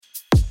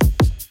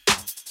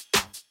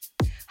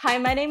Hi,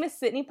 my name is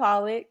Sydney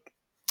Pollock,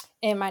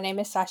 And my name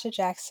is Sasha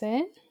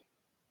Jackson.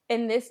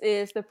 and this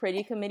is the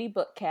Pretty Committee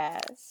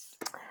Bookcast.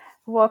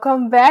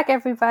 Welcome back,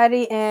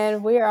 everybody.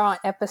 And we are on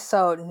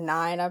episode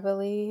 9, I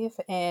believe.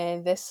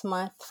 And this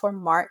month for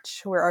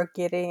March, we are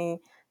getting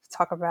to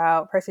talk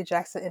about Percy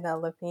Jackson and the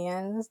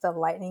Olympians, the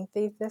Lightning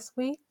Thief this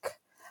week.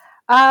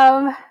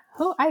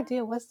 Who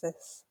idea was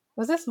this?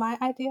 Was this my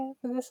idea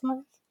for this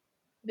month?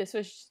 This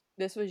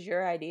was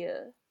your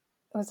idea.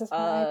 Was this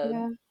my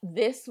idea?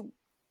 This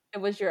it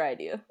was your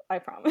idea. I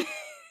promise.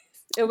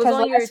 It was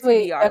Because on your last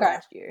week, TBR okay,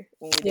 last year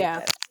when we did yeah,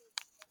 that.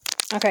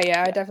 okay,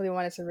 yeah, I definitely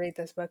wanted to read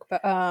this book,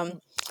 but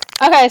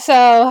okay,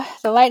 so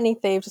the Lightning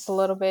Thief, just a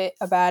little bit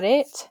about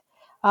it.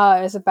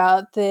 It's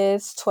about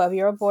this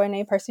 12-year-old boy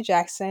named Percy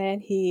Jackson.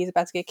 He's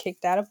about to get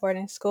kicked out of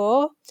boarding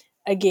school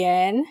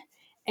again,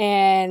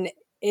 and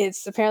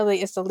it's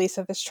the least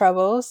of his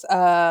troubles.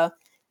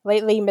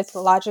 Lately,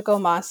 mythological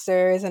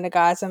monsters and the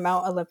gods of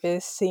Mount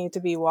Olympus seem to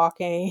be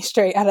walking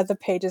straight out of the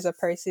pages of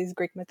Percy's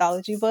Greek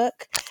mythology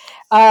book,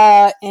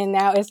 and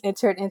now it's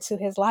entered into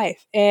his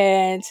life.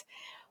 And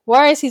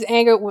whereas he's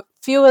angered with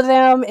few of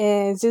them,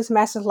 and Zeus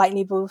Master's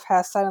lightning booth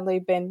has suddenly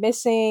been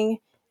missing,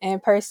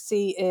 and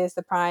Percy is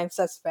the prime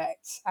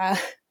suspect.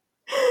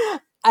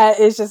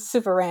 It's just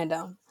super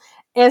random.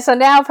 And so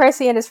now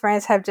Percy and his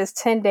friends have just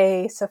 10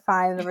 days to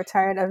find the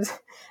return of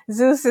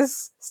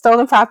Zeus's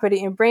stolen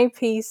property and bring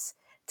peace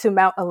to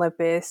Mount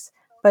Olympus.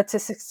 But to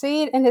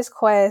succeed in his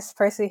quest,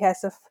 Percy has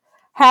to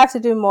have to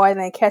do more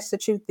than catch the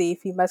true thief.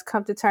 He must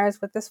come to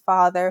terms with his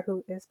father,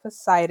 who is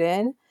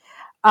Poseidon,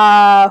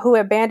 who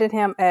abandoned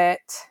him at.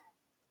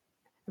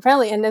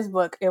 Apparently, in this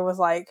book, it was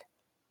like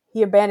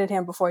he abandoned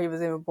him before he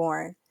was even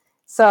born.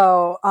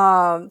 So,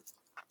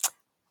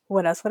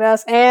 what else? What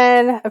else?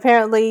 And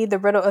apparently, the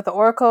riddle of the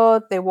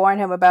oracle. They warned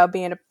him about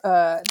being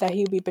that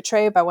he would be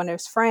betrayed by one of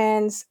his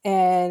friends,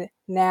 and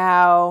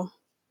now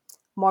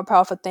more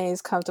powerful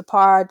things come to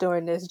par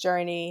during this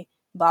journey.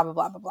 Blah blah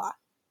blah blah blah.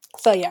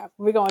 So yeah,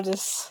 we're gonna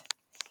just.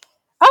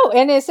 Oh,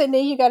 and then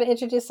Sydney, you got to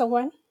introduce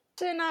someone.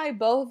 And I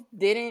both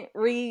didn't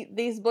read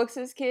these books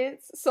as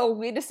kids, so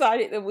we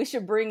decided that we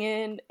should bring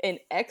in an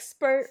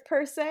expert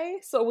per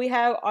se. So we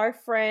have our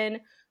friend,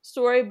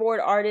 storyboard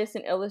artist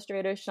and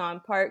illustrator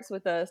Sean Parks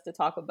with us to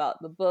talk about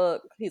the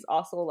book. He's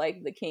also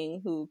like the king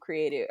who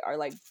created our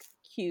like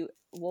cute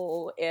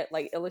little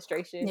like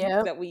illustrations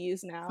Yep. that we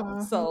use now.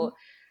 Mm-hmm. So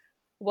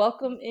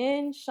welcome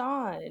in,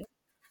 Sean.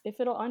 If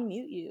it'll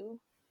unmute you.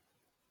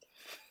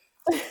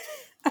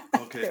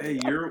 Okay, hey,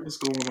 Europe, what's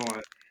going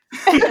on?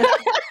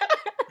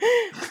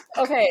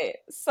 Okay,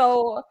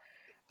 so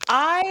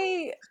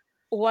I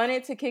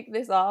wanted to kick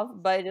this off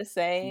by just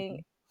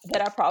saying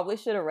that I probably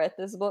should have read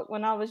this book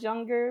when I was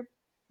younger,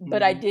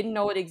 but I didn't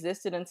know it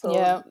existed until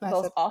Yep, that's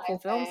those the awful same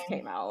films thing.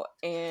 came out.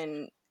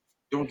 And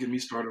Don't get me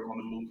started on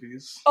the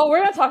movies. we're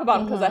gonna talk about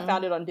them because I Mm-hmm.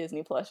 found it on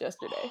Disney Plus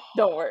yesterday.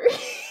 Don't worry.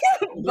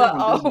 Oh, they're but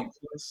on Disney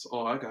Plus.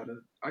 Oh, I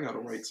gotta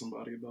write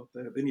somebody about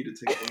that. They need to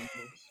take those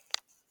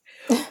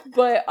off.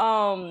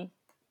 but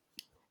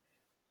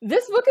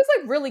this book is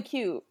like really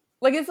cute.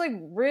 Like it's like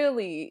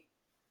really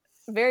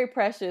very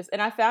precious.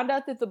 And I found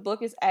out that the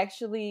book is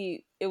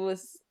actually it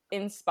was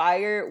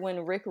inspired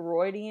when Rick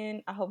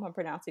Riordan, I hope I'm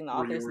pronouncing the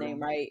author's name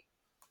Riordan.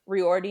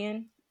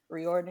 right.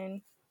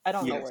 Riordan. I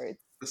don't know Yes, words.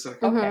 the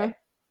second Mm-hmm.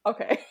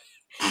 Okay.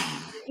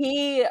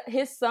 one.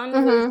 His son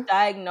was Mm-hmm.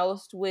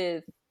 diagnosed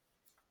with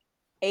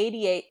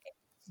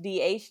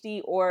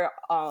ADHD or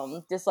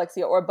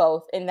dyslexia or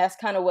both, and that's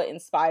kind of what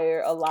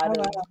inspired a lot Oh, of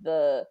wow.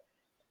 the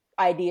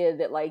idea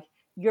that like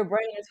your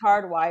brain is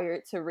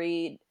hardwired to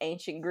read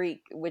ancient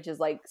Greek, which is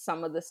like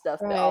some of the stuff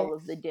that Right. all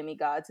of the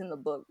demigods in the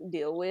book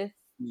deal with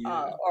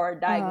Yeah. or are Uh-huh.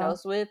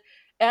 diagnosed with.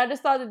 And I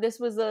just thought that this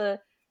was a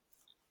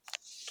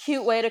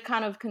cute way to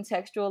kind of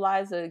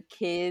contextualize a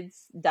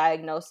kid's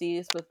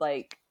diagnoses with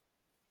like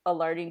a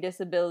learning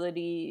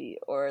disability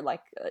or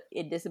like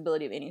a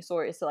disability of any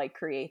sort is to like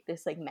create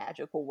this like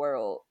magical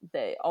world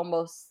that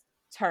almost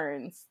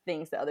turns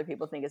things that other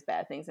people think is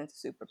bad things into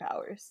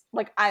superpowers.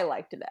 Like I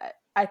liked that.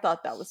 I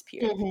thought that was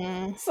pure.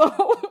 Mm-hmm. So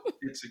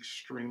It's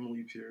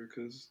extremely pure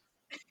because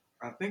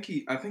I think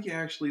he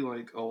actually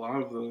like a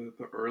lot of the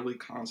early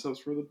concepts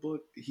for the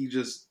book.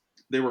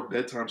 They were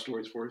bedtime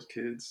stories for his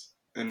kids,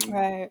 and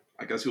Right.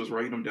 I guess he was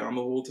writing them down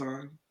the whole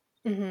time.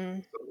 Mm-hmm.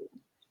 So,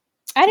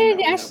 I and now didn't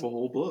we have actually. a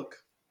whole book.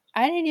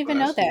 I didn't So even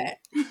know that's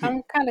cool. that.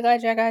 I'm kind of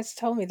glad y'all guys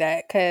told me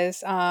that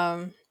because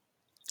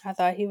I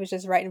thought he was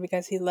just writing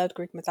because he loved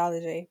Greek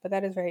mythology, but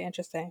that is very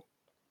interesting.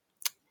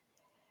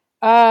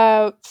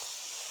 Uh,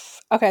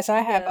 okay, so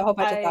I have a yeah, whole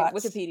bunch of I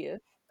thoughts. Wikipedia.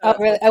 Oh, That's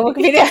really? what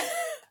you need. Wikipedia.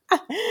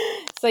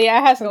 So yeah,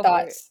 I have some Go for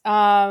it.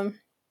 thoughts.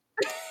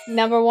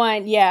 Number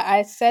one, yeah,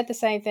 I said the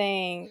same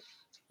thing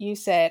you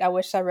said. I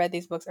wish I read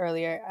these books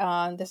earlier.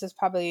 This is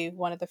probably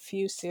one of the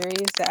few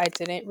series that I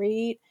didn't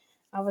read.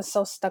 I was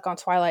so stuck on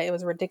Twilight. It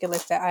was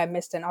ridiculous that I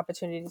missed an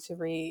opportunity to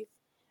read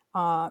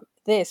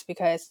this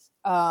because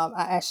I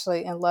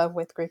actually in love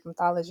with Greek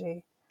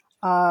mythology.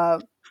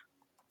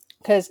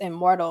 Because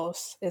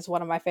Immortals is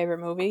one of my favorite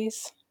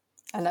movies,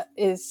 and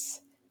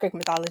is Greek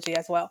mythology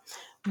as well.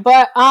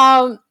 But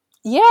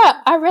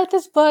yeah, I read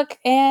this book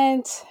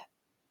and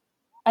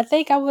I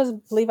think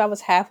believe I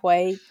was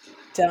halfway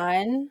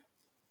done,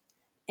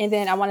 and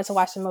then I wanted to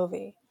watch the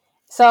movie.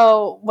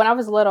 So when I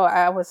was little,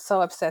 I was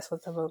so obsessed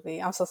with the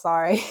movie. I'm so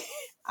sorry.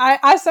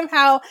 I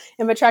somehow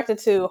am attracted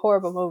to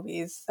horrible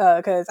movies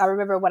because I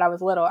remember when I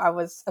was little, I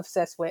was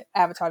obsessed with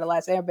Avatar: The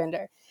Last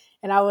Airbender,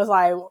 and I was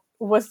like,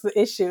 "What's the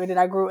issue?" And then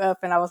I grew up,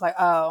 and I was like,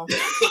 "Oh."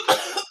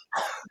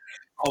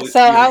 Oh So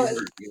yeah, I you was,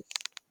 heard me.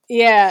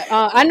 yeah.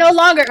 I no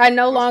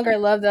That's longer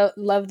love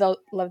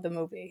the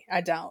movie.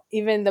 I don't.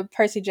 Even the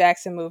Percy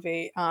Jackson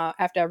movie.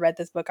 After I read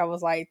this book, I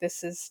was like,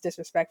 this is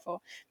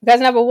disrespectful because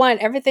number one,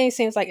 everything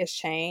seems like it's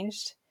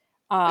changed.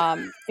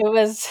 It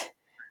was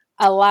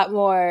a lot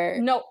more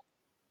No,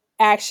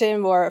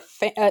 action,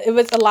 it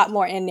was a lot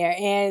more in there,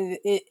 and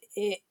it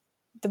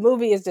the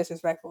movie is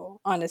disrespectful,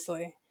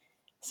 honestly.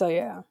 So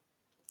yeah,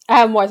 I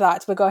have more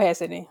thoughts, but go ahead,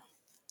 Sydney.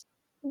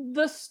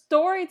 the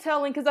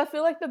storytelling, because I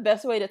feel like the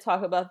best way to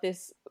talk about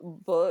this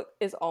book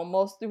is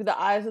almost through the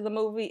eyes of the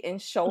movie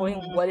and showing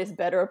Mm-hmm. what is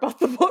better about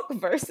the book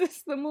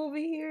versus the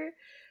movie here.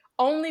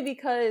 Only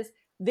because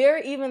there are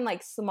even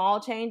like small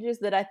changes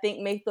that I think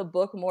make the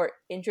book more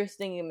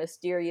interesting and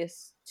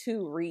mysterious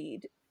to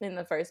read in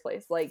the first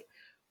place. Like,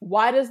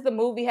 why does the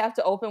movie have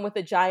to open with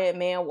a giant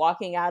man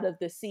walking out of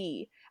the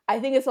sea? I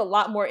think it's a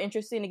lot more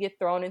interesting to get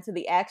thrown into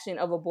the action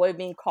of a boy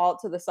being called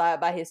to the side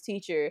by his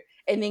teacher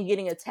and then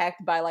getting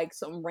attacked by like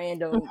some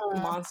random Mm-hmm.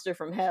 monster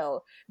from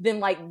hell than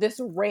like this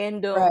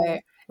random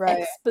Right, right.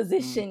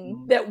 exposition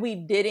mm-hmm. that we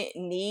didn't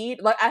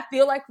need. Like, I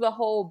feel like the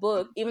whole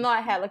book, even though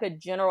I had like a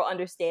general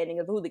understanding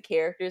of who the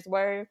characters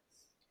were,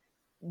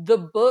 the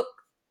book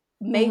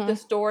made the Mm-hmm.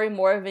 story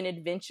more of an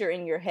adventure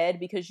in your head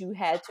because you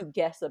had to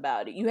guess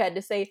about it. You had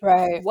to say,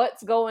 Right.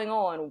 what's going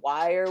on?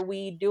 Why are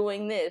we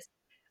doing this?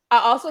 I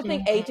also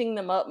think Mm-hmm. aging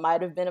them up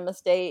might have been a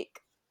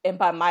mistake. And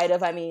by might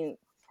have, I mean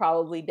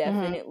probably,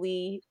 Mm-hmm.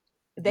 definitely.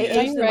 They No,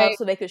 Yeah. aged you're them up right.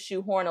 so they could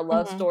shoehorn a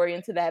love Mm-hmm. story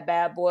into that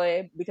bad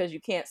boy because you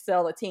can't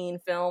sell a teen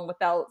film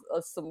without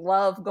some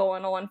love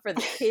going on for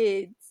the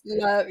kids.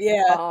 Love,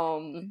 yeah,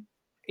 Um,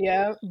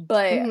 yeah.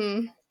 but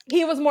Mm-hmm.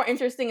 he was more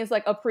interesting as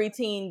like a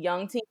preteen,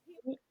 young teen.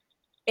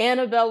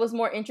 Annabelle was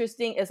more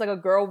interesting as like a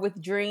girl with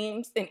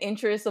dreams and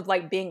interests of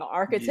like being an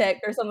Yeah.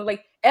 architect or something.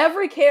 Like,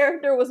 every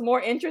character was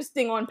more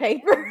interesting on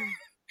paper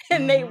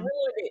and they Mm-hmm.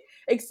 ruined it,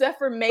 except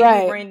for maybe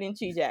Right. Brandon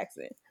T.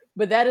 Jackson.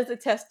 But that is a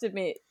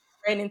testament to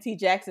Brandon T.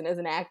 Jackson as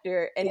an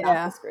actor and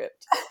not the Yeah.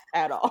 script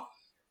at all.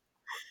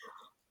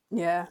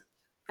 Yeah.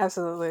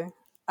 Absolutely.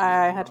 Yeah.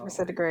 I No,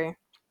 100% agree.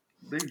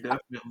 they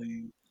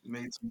definitely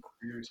made some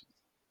careers.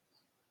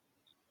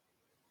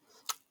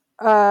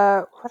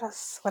 What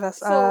else? What else?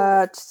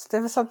 So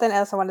There was something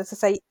else I wanted to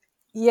say.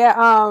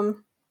 Yeah.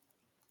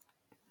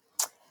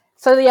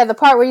 So yeah, the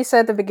part where you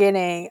said at the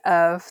beginning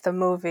of the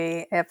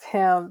movie of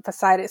him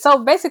Poseidon.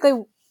 So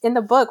basically, in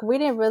the book, we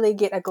didn't really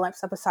get a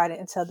glimpse of Poseidon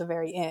until the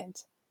very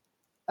end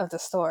of the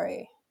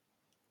story.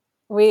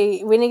 We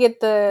didn't get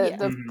the yeah.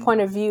 the Mm-hmm.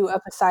 point of view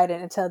of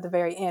Poseidon until the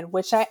very end,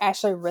 which I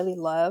actually really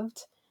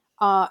loved.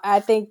 I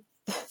think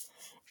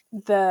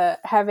the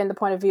having the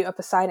point of view of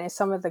Poseidon and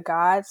some of the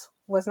gods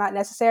was not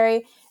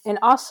necessary. And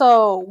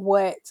also,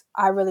 what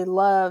I really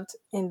loved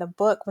in the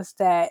book was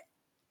that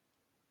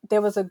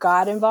there was a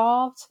god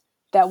involved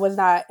that was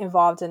not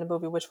involved in the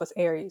movie, which was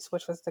Ares,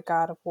 which was the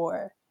god of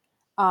war.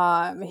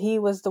 He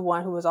was the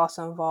one who was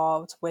also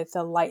involved with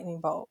the lightning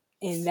bolt,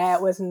 and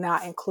that was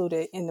not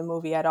included in the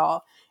movie at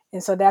all.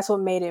 And so that's what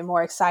made it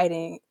more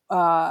exciting.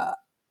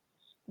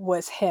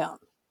 Was him.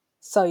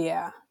 So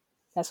yeah,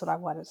 that's what I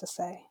wanted to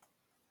say.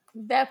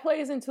 That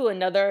plays into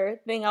another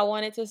thing I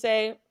wanted to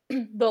say.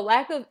 The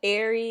lack of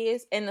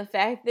Aries and the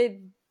fact that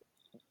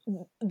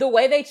the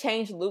way they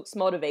changed Luke's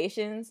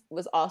motivations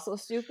was also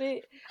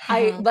stupid.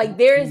 I Mm-hmm. like,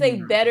 there is a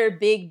Mm-hmm. better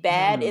big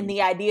bad in Mm-hmm.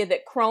 the idea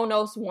that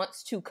Kronos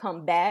wants to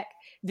come back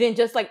than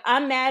just like,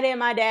 I'm mad at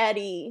my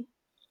daddy.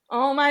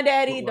 Oh, my But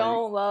daddy like,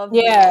 don't love Yeah.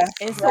 me.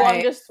 And so I'm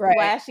Right. just Right.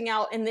 lashing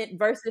out, and then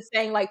versus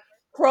saying like,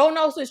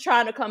 Kronos is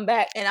trying to come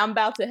back and I'm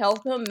about to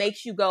help him,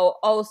 makes you go,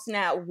 oh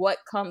snap, what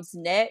comes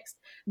next?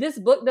 This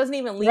book doesn't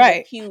even leave a Right.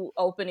 cute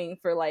opening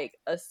for like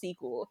a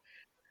sequel.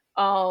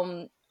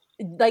 um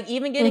like,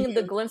 even getting the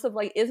Mm-hmm. glimpse of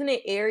like, isn't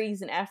it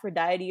Ares and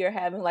Aphrodite are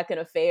having like an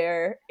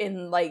affair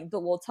in like the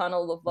little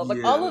tunnel of love, like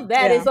all yeah. of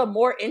that Yeah. is a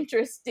more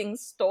interesting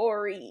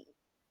story.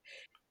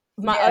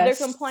 My other Yes.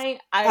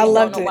 complaint, I I don't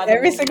loved know it. why the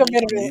Every single movie,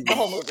 bit of it. the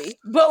whole movie,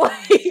 but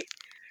like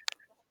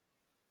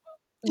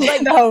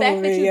The the whole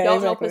fact that movie. you Yeah. don't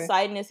know Exactly.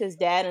 Poseidon is his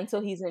dad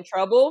until he's in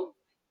trouble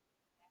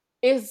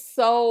is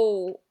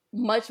so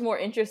much more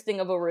interesting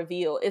of a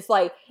reveal. It's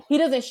like, he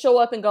doesn't show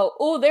up and go,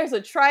 oh, there's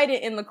a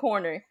trident in the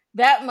corner,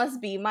 that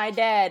must be my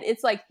dad.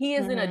 It's like, he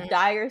is in a Mm-hmm.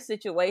 dire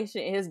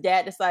situation and his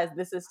dad decides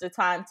this is the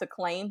time to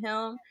claim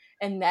him,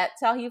 and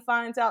that's how he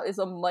finds out, is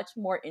a much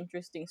more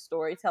interesting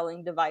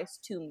storytelling device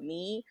to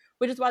me,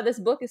 which is why this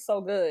book is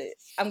so good.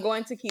 I'm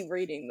going to keep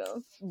reading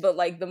them, but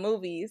like the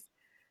movies,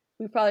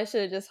 we probably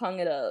should have just hung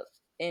it up.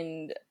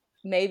 And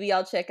maybe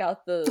I'll check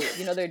out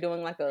they're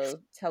doing like a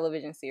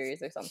television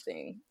series or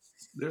something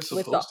They're with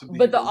the supposed to be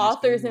but the released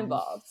author's annually,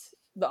 involved.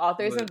 The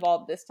author's but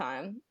involved this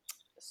time.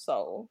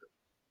 So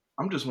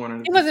I'm just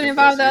wondering He if you wasn't think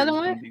that involved the other series is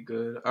one. gonna be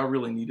good. I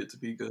really need it to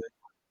be good.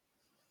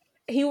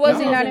 he Was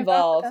he wasn't No, not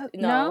involved with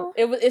involved.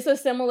 the? No. No. It's a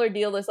similar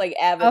deal as like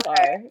Okay. Avatar.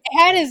 It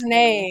had his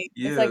name.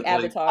 It's yeah, like like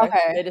Avatar.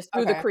 Okay. They just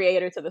threw the Okay.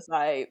 creator to the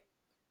side.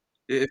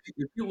 if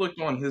you looked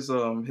on his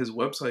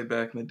website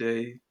back in the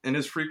day, and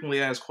his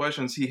frequently asked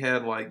questions, he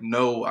had like,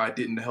 "No, I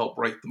didn't help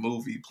write the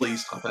movie.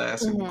 Please stop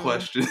asking me Hmm.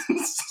 questions."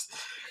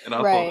 And I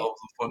thought that Right. was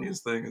the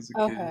funniest thing as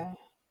a kid. Okay.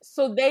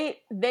 So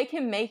they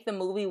can make the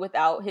movie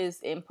without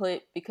his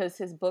input because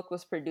his book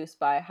was produced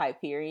by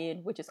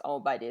Hyperion, which is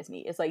owned by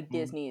Disney. It's like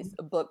Disney's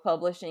Mhm. book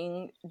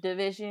publishing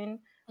division.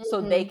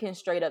 So they Hmm. can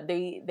straight up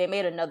they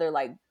made another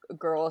like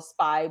girl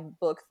spy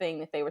book thing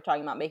that they were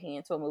talking about making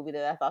into a movie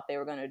that I thought they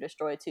were going to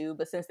destroy too.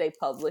 But since they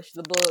published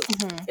the book,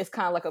 Hmm. it's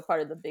kind of like a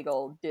part of the big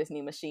old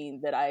Disney machine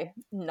that I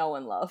know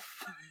and love.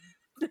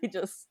 They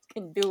just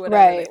can do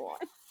whatever they Right.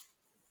 want.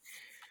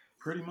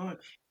 Pretty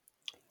much.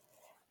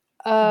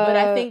 But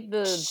I think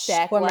the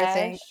One more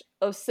thing. backlash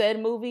of said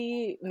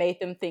movie made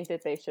them think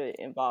that they should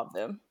involve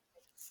them.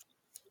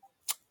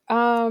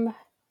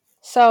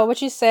 So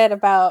what you said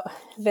about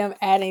them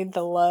adding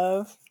the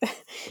love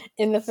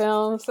in the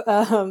films,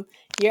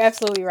 you're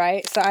absolutely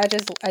right. So I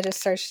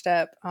just searched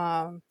up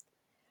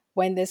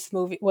when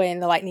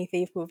the Lightning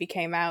Thief movie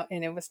came out,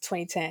 and it was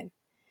 2010.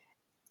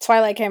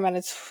 Twilight came out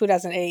in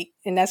 2008,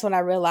 and that's when I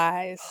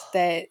realized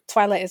that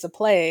Twilight is a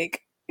plague.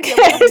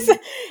 Yeah,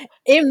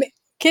 what?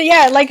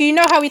 Yeah, like you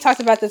know how we talked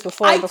about this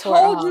before. I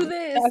told you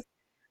this.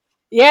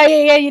 Yeah,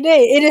 you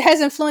did. It has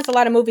influenced a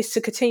lot of movies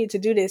to continue to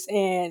do this,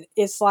 and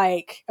it's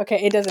like,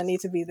 okay, it doesn't need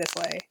to be this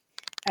way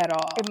at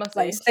all. It must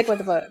Like, end. stick with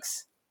the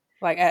books.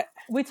 Like,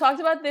 We talked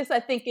about this. I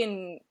think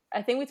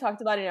we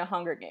talked about it in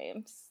Hunger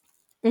Games.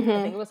 I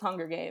think it was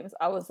Hunger Games.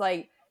 I was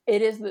like,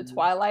 it is the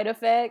Twilight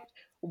effect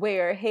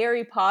where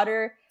Harry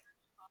Potter,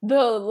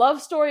 the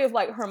love story of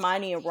like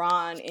Hermione and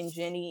Ron and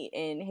Ginny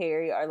and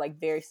Harry are like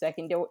very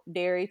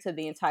secondary to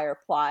the entire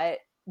plot,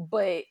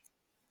 but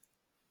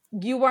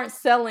you weren't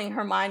selling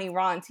Hermione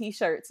Ron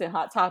t-shirts in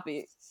Hot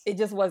Topic. It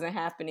just wasn't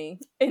happening.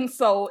 And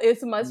so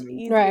it's much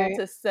easier right.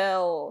 to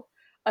sell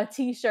a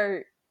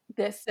t-shirt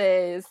that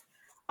says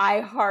I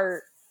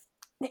heart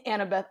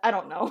Annabeth, I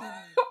don't know,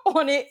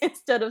 on it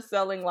instead of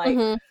selling like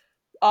Hmm.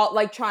 all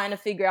like trying to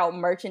figure out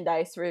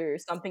merchandise for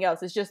something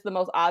else. It's just the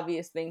most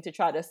obvious thing to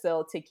try to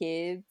sell to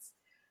kids.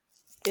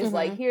 Is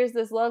like, Hmm. here's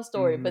this love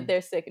story, but Mhm.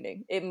 they're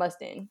sickening. It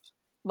must end.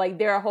 Like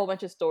there are a whole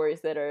bunch of stories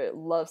that are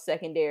love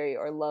secondary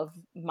or love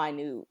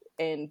minute,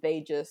 and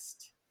they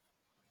just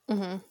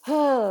Hmm.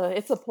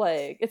 it's a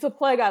plague. It's a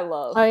plague I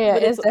love, Oh yeah,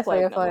 but it's it's a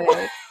definitely plague a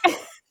nonetheless. plague.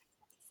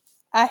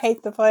 I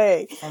hate the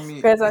plague I mean,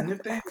 because and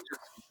if they had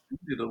just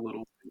tweaked it a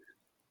little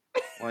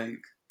bit, like,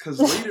 because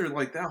later,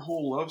 like, that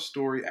whole love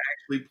story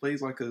actually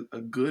plays like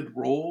a good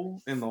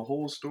role in the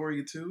whole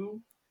story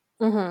too,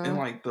 in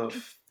like the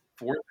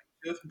fourth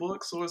and fifth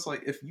book. So it's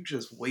like if you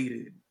just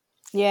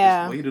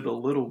yeah. waited a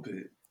little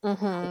bit,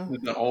 Hmm. and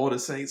then all the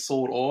saints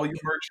sold all your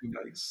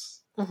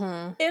merchandise.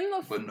 Hmm. In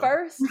the But no,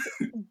 first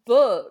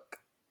book,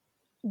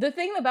 the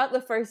thing about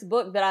the first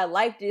book that I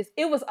liked is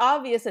it was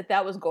obvious that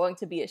that was going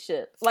to be a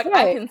ship. Like I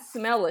Right. can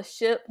smell a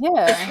ship,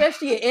 Yeah.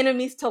 especially an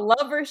enemies to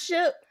lovers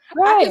ship.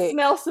 I can Right.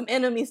 smell some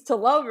enemies to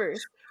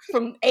lovers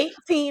from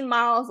 18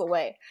 miles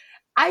away.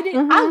 I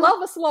Hmm.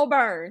 love a slow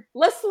burn.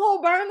 Let's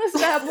slow burn this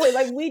bad boy.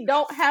 Like we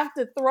don't have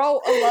to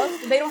throw a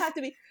love. They don't have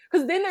to be,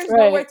 because then there's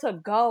nowhere Right. to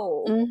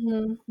go.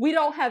 Hmm. We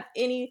don't have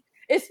any,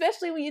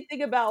 especially when you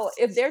think about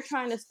if they're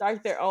trying to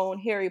start their own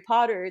Harry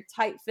Potter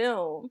type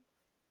film,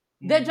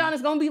 that John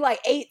is gonna be like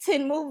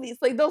 8-10 movies.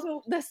 Like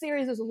the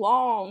series is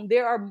long.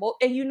 There are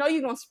and you know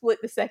you're gonna split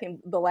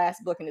the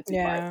last book into two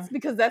Yeah. parts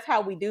because that's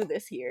how we do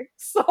this here.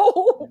 So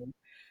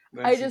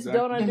I that's just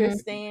don't exactly.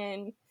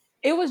 understand.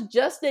 It was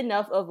just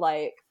enough of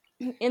like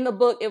in the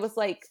book, it was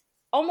like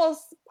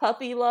almost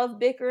puppy love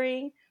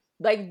bickering.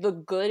 Like the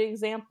good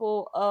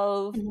example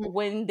of Hmm.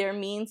 when they're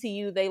mean to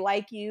you, they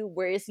like you,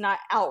 where it's not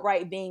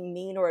outright being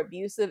mean or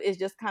abusive. It's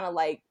just kind of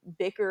like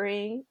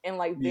bickering and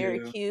like very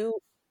Yeah. cute,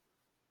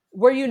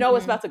 where you know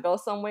it's Hmm. about to go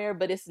somewhere,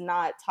 but it's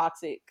not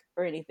toxic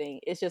or anything.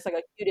 It's just like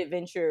a cute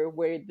adventure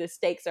where the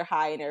stakes are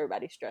high and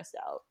everybody's stressed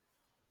out.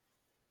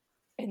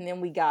 And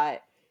then we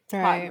got hot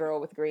Right.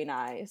 girl with green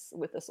eyes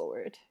with a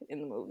sword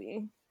in the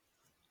movie.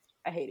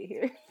 I hate it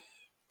here.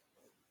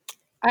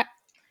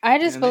 I Yeah,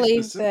 just and they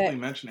believe specifically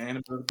that. mentioned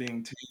Annabelle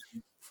being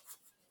tan.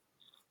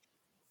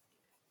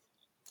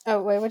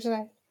 Oh wait, what'd you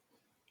say?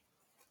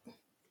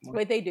 Like,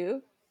 Wait, they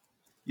do?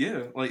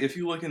 yeah, like if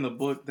you look in the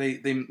book, they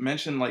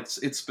mention like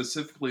it's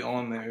specifically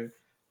on there,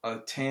 a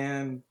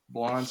tan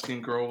blonde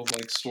skinned girl with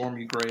like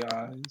stormy gray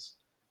eyes,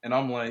 and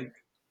I'm like,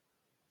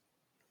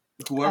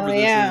 Oh whoever this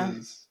yeah.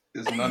 is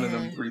none of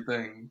them three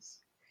things.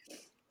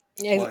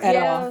 At Like all.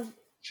 Yeah.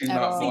 she's At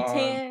not all. See, blonde.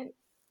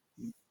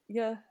 Tan,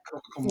 yeah.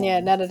 Come Yeah,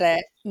 on. none of that.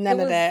 It None of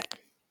was that.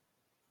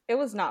 it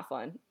was not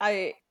fun.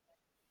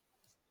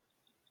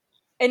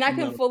 And I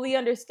can fully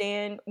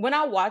understand when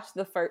I watched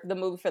the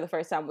movie for the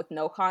first time with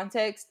no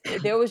context,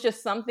 there was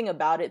just something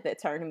about it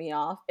that turned me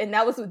off, and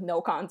that was with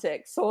no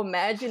context. So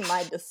imagine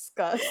my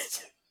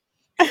disgust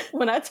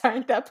when I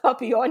turned that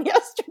puppy on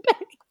yesterday.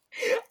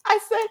 I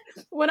said,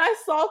 when I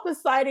saw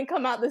Poseidon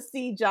come out the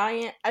sea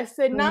giant, I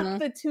said, not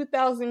the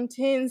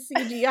 2010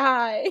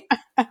 CGI,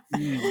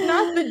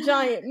 not the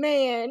giant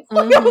man.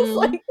 Like, I was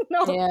like,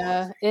 no.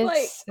 Yeah,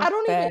 it's I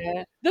don't bad.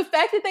 even, the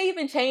fact that they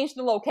even changed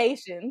the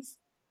locations.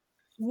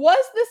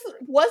 Was this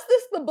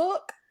the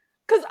book?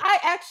 Because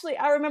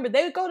I remember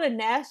they would go to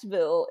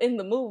Nashville in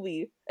the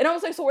movie, and I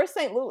was like, so where's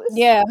St. Louis?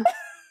 Yeah.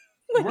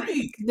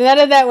 Right. None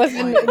of that was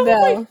in no.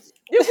 Like,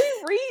 did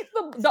we read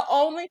the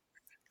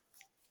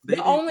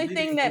only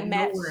thing that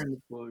matched in the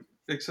book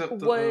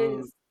except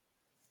was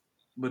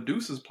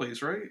Medusa's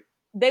place, right?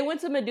 They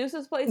went to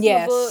Medusa's place in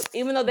the book,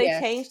 even though they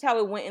changed how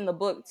it went in the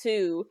book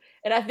too.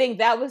 And I think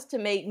that was to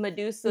make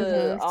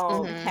Medusa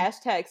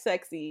hashtag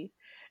sexy,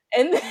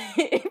 and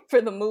then,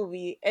 for the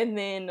movie. And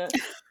then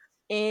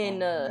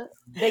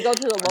they go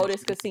to the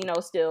Lotus Casino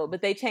still,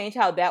 but they change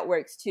how that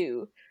works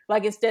too.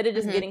 Like, instead of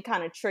just getting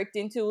kind of tricked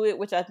into it,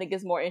 which I think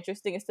is more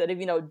interesting, instead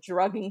of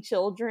drugging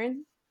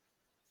children,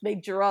 they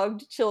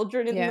drugged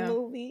children in the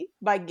movie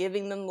by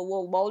giving them the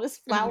little lotus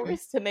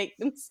flowers to make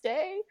them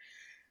stay.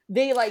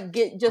 They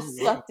get just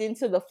sucked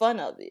into the fun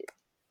of it.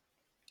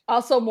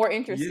 Also more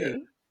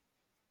interesting.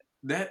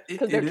 Yeah.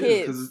 It is,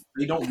 because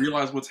they don't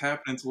realize what's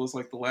happening until it's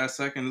the last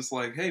second. It's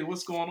like, hey,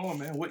 what's going on,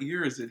 man? What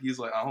year is it? He's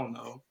like, I don't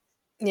know.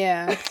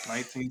 Yeah.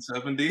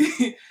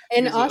 1970.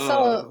 And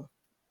also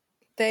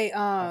they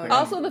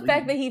also the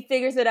fact that he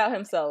figures it out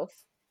himself.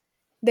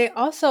 They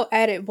also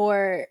added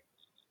more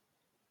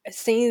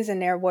scenes in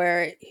there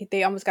where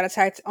they almost got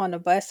attacked on the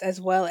bus, as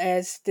well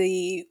as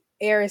the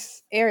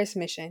Eris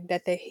mission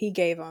that he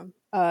gave him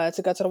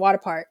to go to the water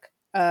park,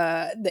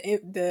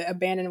 the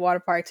abandoned water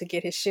park, to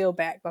get his shield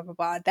back. Blah blah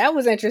blah. That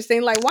was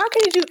interesting. Like, why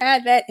couldn't you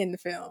add that in the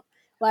film?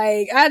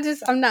 Like,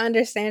 I'm not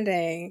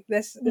understanding.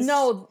 There's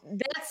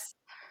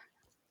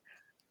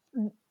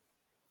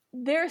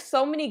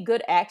so many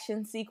good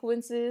action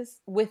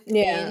sequences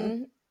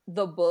within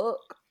the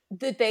book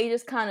that they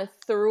just kind of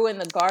threw in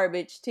the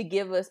garbage to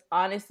give us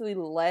honestly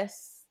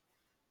less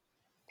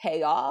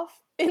payoff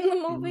in the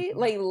movie,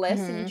 less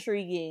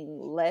intriguing,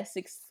 less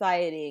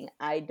exciting.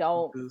 I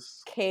don't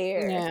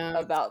care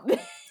about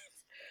this.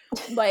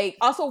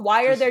 Also,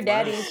 why are their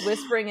daddies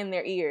whispering in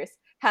their ears?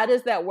 How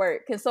does that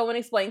work? Can someone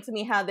explain to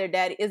me how their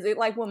daddy... Is it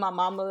like when my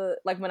mama...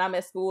 when I'm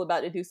at school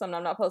about to do something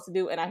I'm not supposed to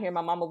do, and I hear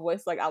my mama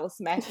voice I will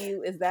smack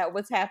you? Is that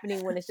what's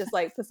happening when it's just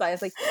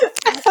Poseidon's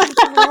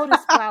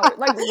lotus flower?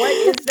 What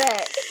is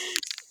that?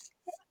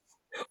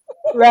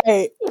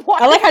 Right.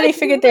 I like how they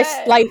figured this,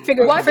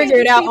 figure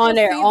it out on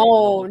their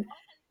own.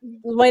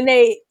 When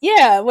they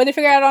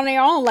figure it out on their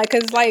own,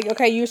 because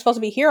okay, you're supposed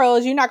to be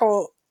heroes. I'm not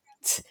gonna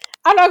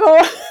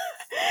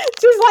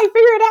just figure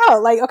it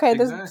out. Okay,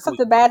 there's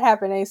something bad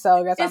happening, so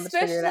I guess I'm just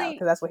figure it out,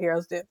 because that's what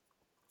heroes do.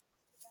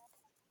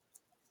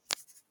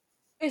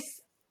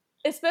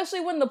 Especially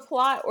when the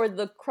plot or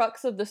the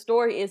crux of the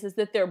story is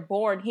that they're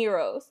born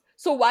heroes.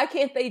 So why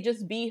can't they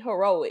just be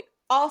heroic?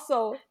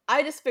 Also,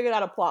 I just figured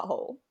out a plot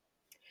hole.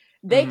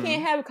 They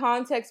can't have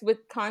contact with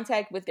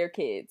their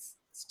kids.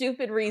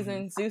 Stupid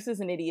reason. Zeus is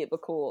an idiot,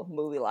 but cool.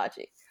 Movie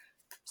logic.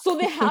 So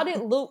then how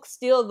did Luke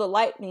steal the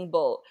lightning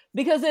bolt?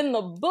 Because in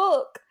the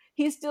book,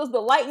 he steals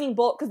the lightning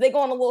bolt because they go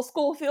on a little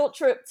school field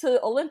trip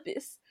to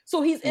Olympus.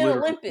 So he's in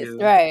Olympus.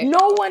 Right.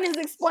 No one is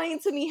explaining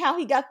to me how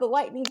he got the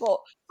lightning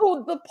bolt.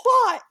 So the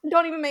plot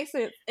don't even make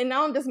sense. And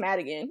now I'm just mad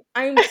again.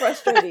 I'm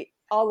frustrated.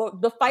 All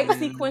of the fight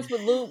sequence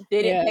with Luke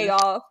didn't pay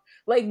off.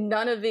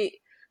 None of it.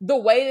 The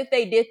way that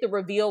they did the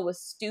reveal was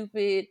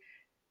stupid.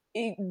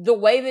 The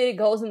way that it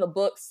goes in the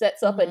book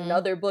sets up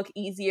another book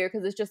easier,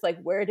 because it's just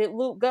where did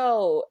Luke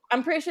go?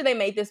 I'm pretty sure they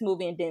made this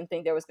movie and didn't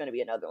think there was going to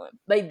be another one.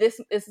 This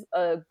is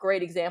a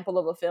great example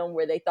of a film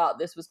where they thought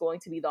this was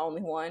going to be the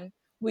only one.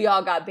 We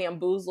all got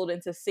bamboozled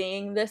into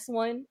seeing this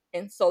one,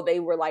 and so they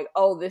were like,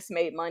 oh, this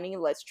made money,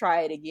 let's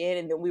try it again.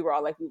 And then we were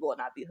all like, we will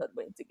not be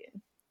hoodwinked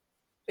again.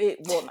 It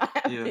will not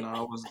happen. Yeah,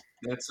 no,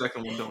 that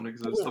second one don't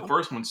exist. The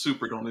first one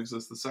super don't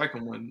exist. The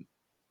second one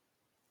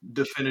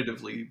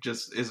definitively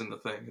just isn't a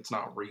thing. It's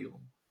not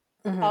real.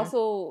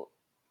 Also,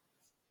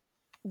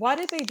 why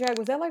did they drag...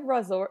 Was that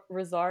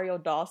Rosario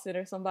Dawson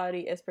or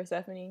somebody as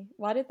Persephone?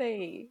 Why did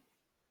they...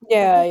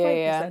 Yeah.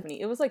 Persephone?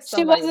 It was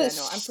somebody that I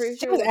know. I'm pretty sure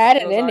she was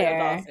added Rosario in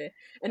there. Dawson.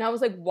 And I was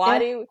like, why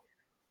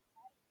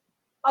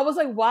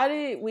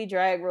did we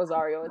drag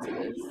Rosario into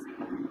this?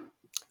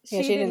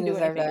 She didn't do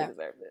anything to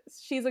deserve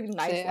this. She's a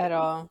nice lady.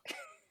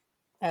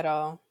 At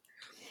all.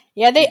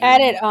 Yeah, they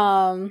added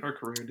her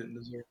career didn't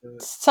deserve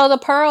that. So the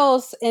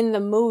pearls in the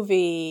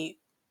movie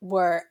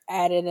were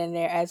added in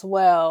there as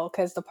well,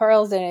 because the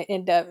pearls didn't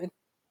end up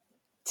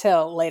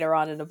till later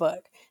on in the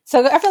book.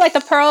 So I feel like the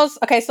pearls...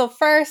 Okay, so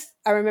first,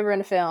 I remember in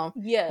the film,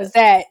 was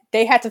that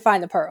they had to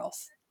find the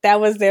pearls.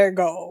 That was their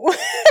goal.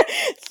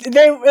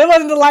 It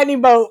wasn't the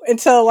lightning bolt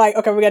until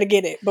okay, we got to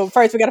get it. But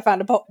first, we got to find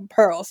the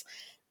pearls.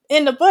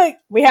 in the book,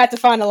 we had to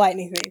find a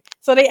lightning thief.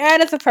 So they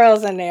added the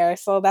pearls in there.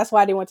 So that's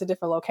why they went to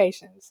different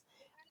locations.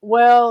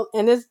 Well,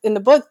 in the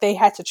book, they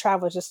had to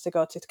travel just to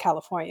go to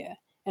California.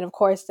 And of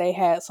course, they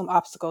had some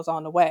obstacles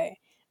on the way.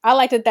 I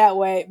liked it that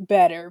way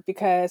better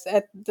because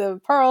at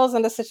the pearls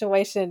and the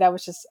situation, that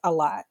was just a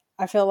lot.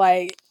 I feel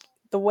like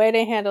the way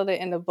they handled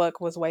it in the book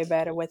was way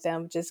better with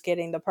them just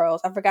getting the pearls.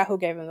 I forgot who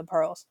gave them the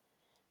pearls.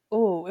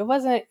 Ooh, it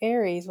wasn't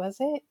Ares, was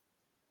it?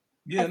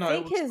 Yeah, I no,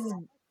 it think was.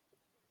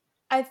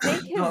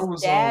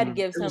 his dad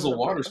gives It was him a the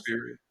water pearls.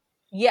 spirit.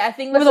 Yeah, I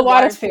think It like was the a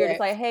water water spirit. It's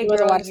spirit. like, hey, It was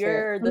a girl, water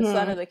spirit. you're the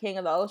son of the king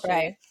of the ocean.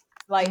 Right.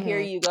 Like, here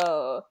you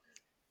go.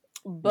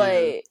 Yeah.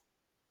 But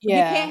you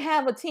can't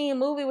have a teen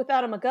movie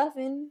without a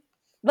MacGuffin.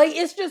 Like,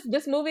 it's just,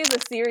 this movie is a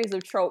series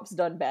of tropes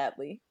done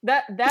badly.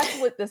 That's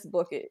what this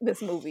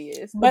movie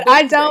is. But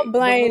I don't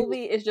blame. The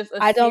movie is just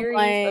a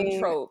series of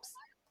tropes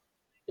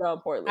done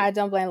poorly. I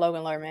don't blame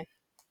Logan Lerman.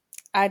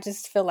 I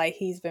just feel like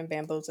he's been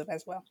bamboozled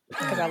as well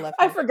because I love him.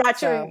 I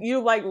forgot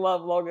you like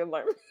love Logan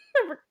Lerman.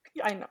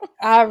 I know.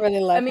 I really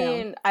love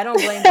him. I don't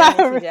blame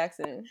Daniel T.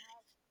 Jackson.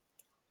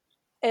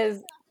 I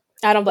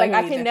don't blame him I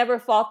either. can never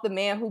fault the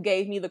man who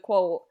gave me the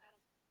quote,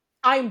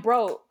 I'm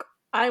broke,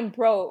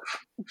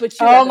 but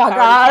you oh my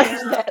god,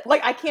 that.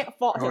 Like, I can't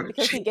fault him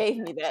because he gave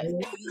me that.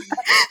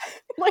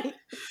 Like,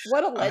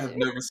 what a legend. I have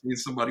never seen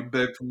somebody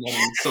beg for money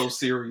so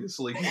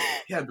seriously.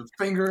 He had the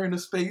finger in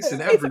his face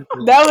and everything.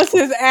 That was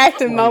his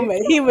acting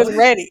moment. He was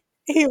ready.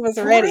 He was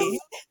ready.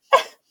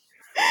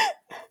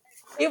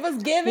 It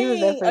was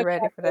giving a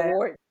ready for that.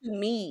 Award to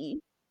me.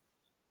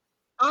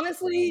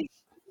 Honestly, he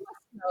was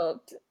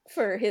snubbed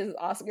for his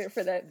Oscar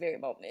for that very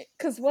moment.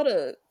 Because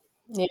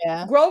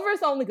Grover's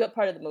the only good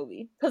part of the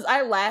movie. Because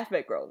I laugh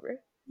at Grover.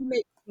 He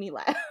makes me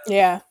laugh.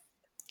 Yeah.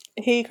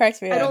 He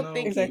cracks me up. I don't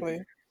think exactly.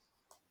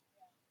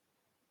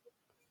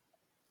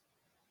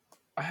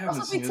 I haven't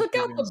also, they took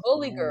out the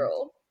bully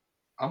girl.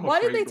 Why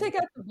did they take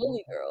out the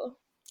bully girl?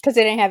 Because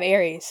they didn't have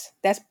Ares.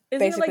 That's Isn't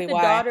basically it like the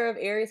why. daughter of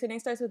Ares? Her name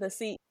starts with a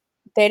C.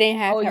 They didn't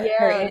have her.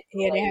 They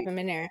didn't have him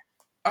in there.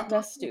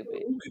 That's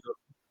stupid.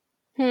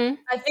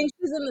 I think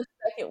she's in the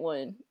second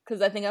one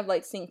because I think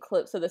I've seen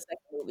clips of the second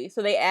movie.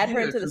 So they add her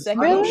into the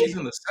second movie. I know she's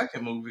in the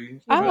second movie.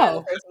 She's not in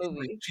the first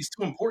movie. She's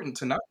too important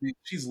to not be.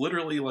 She's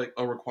literally like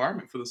a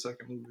requirement for the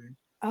second movie.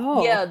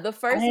 Oh, yeah, the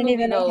first movie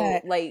though,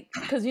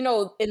 because in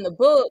the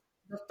book,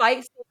 the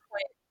fight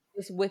sequence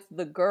is with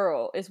the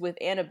girl, is with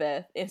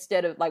Annabeth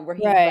instead of where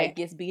he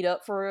gets beat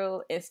up for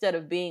real instead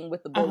of being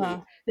with the bully.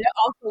 That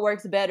also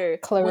works better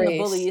when the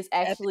bully is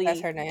actually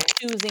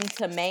choosing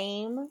to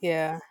maim.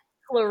 Yeah.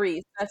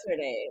 Clarice, that's her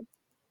name.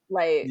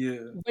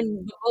 When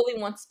the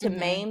bully wants to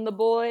maim the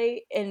boy,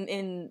 and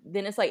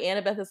then it's like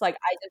Annabeth is like,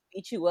 I just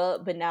beat you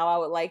up, but now I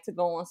would like to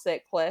go on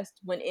set quest.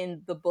 When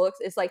in the books,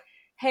 it's like,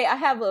 hey, I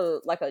have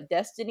a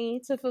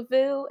destiny to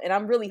fulfill, and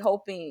I'm really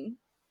hoping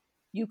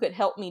you could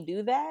help me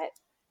do that.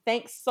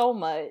 Thanks so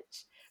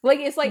much.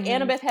 It's like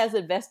Annabeth has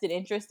a vested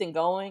interest in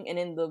going, and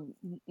in the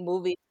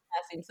movie, it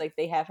seems like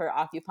they have her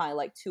occupying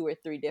 2 or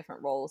 3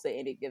 different roles at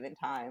any given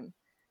time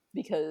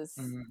because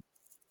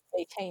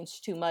they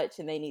changed too much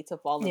and they need to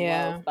fall in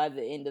love by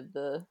the end of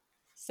the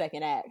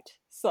second act.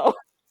 So,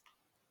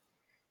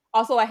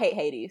 also, I hate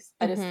Hades.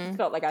 I just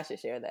felt like I should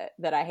share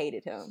that I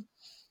hated him.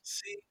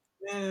 See,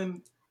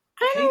 man,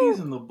 Hades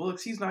in the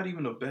books, he's not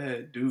even a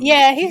bad dude.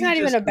 Yeah, he's not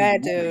even a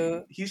bad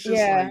dude. He's just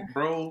like,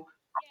 bro,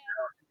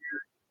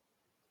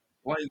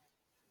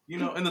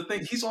 and the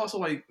thing, he's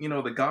also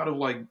the god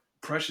of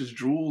precious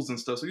jewels and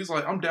stuff. So he's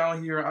like, I'm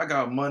down here, I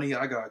got money,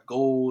 I got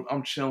gold,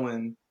 I'm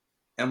chilling.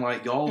 And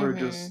y'all are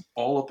just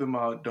all up in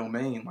my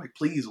domain.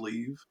 Please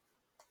leave.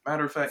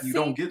 Matter of fact, you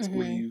don't get to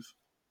leave.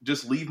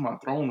 Just leave my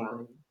throne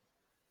room.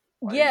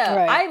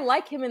 I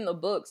like him in the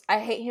books. I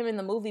hate him in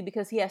the movie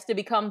because he has to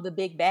become the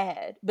big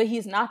bad. But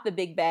he's not the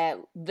big bad.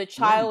 The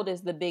child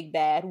is the big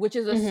bad, which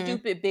is a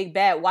stupid big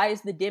bad. Why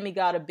is the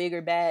demigod a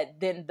bigger bad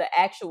than the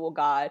actual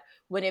god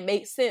when it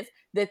makes sense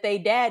that they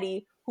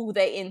daddy, who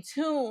they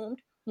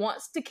entombed,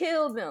 wants to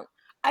kill them?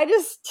 I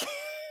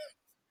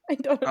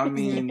don't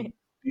understand.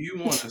 Do you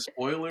want a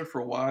spoiler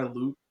for why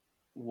Luke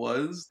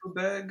was the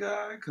bad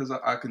guy? Because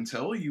I can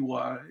tell you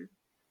why.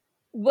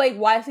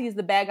 Why is he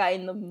the bad guy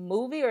in the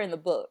movie or in the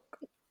book?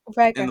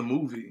 In the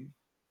movie.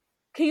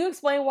 Can you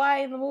explain why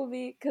in the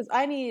movie? Because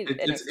I need.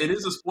 It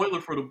is a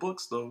spoiler for the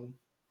books, though.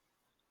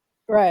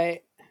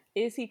 Right.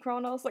 Is he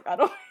Kronos? I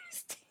don't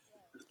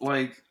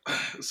understand.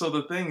 So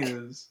the thing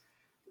is,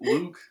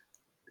 Luke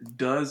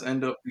does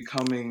end up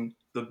becoming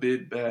the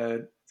big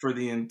bad for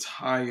the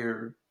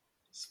entire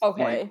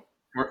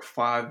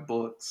 5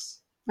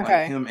 books.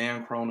 Him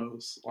and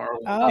Kronos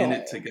are in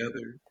it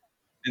together.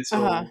 And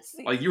so,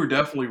 you were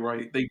definitely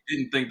right. They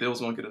didn't think they was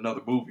going to get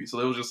another movie, so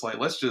they was just like,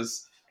 let's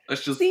just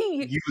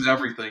use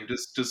everything,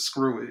 just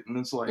screw it. And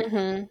it's like,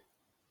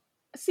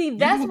 see,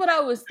 that's what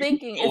I was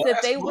thinking is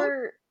that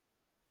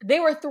they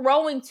were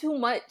throwing too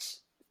much,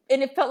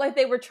 and it felt like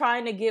they were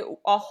trying to get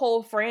a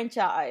whole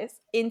franchise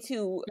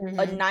into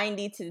a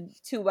 90 to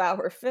 2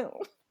 hour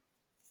film.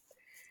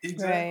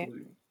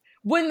 Exactly.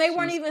 When they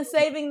weren't even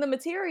saving the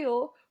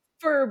material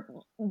for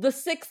the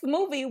 6th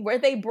movie where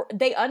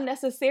they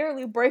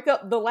unnecessarily break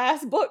up the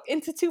last book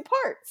into 2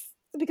 parts,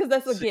 because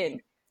that's again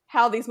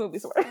how these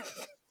movies work.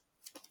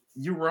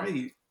 You're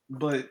right,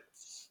 but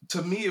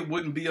to me it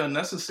wouldn't be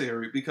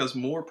unnecessary, because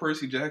more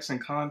Percy Jackson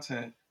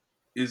content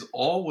is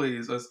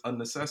always a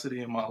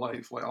necessity in my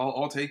life. Like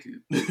I'll take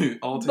it.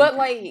 But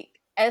like,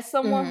 as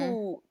someone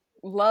who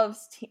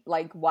loves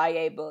like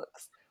YA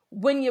books,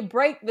 when you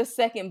break the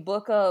 2nd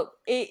book up,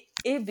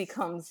 it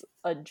becomes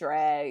a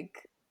drag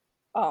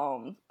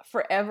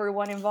for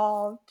everyone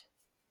involved.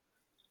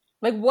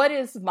 Like, what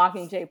is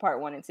Mockingjay Part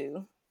 1 and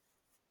 2?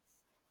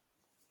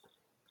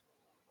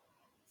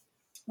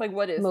 Like,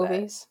 what is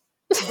movies?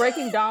 That?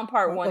 Breaking Dawn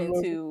Part 1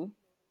 and 2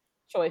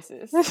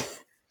 choices.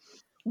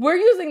 We're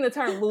using the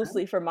term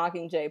loosely for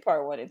Mockingjay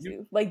Part 1 and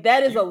 2. Like,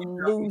 that is a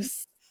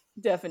loose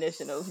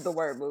definition of the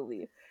word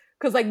movie.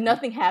 Because, like,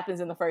 nothing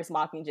happens in the first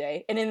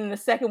Mockingjay. And then in the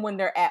second one,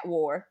 they're at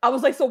war. I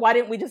was like, so why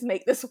didn't we just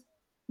make this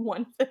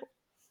one film?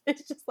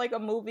 It's just like a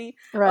movie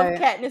of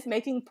Katniss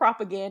making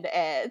propaganda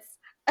ads.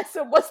 I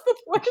said, what's the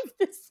point of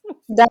this movie?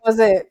 That was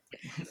it.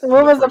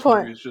 What was the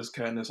point? It's just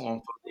Katniss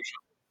on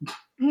Photoshop.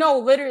 No,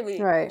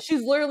 literally. Right.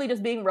 She's literally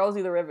just being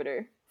Rosie the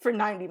Riveter for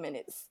 90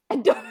 minutes. I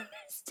don't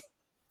understand.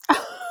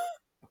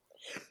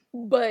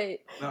 But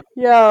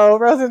yo,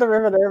 Rosie the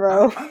Riveter,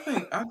 bro.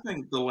 I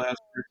think the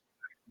last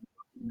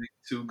make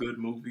 2 good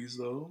movies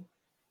though.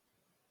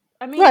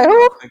 I mean, I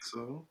don't think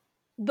so.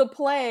 The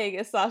Plague,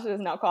 as Sasha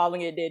is now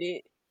calling it, did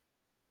it.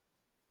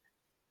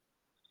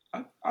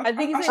 I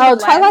think it's Twilight.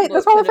 The Twilight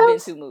could have been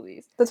films? 2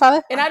 movies. The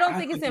Twilight. And I don't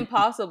think it's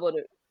impossible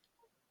to.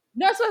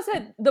 That's what I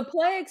said. The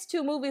Plague's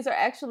 2 movies are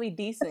actually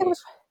decent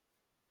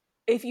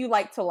if you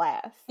like to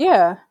laugh.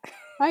 Yeah,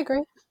 I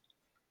agree.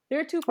 There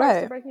are 2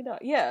 parts to Breaking Dawn.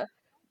 Yeah.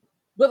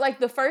 But like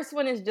the first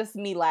one is just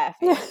me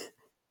laughing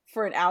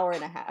for an hour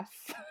and a half.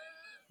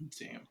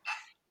 Damn.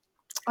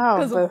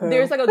 Because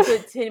there's like a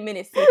good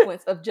 10-minute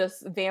sequence of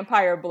just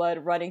vampire blood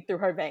running through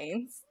her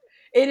veins.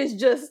 It is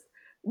just,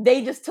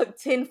 they just took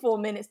 10 full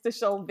minutes to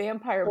show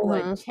vampire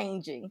blood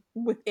changing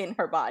within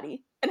her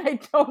body. And I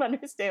don't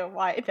understand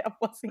why that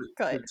wasn't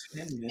cut.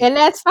 And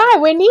that's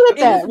fine. We needed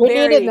that. We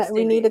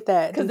needed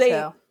that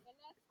detail.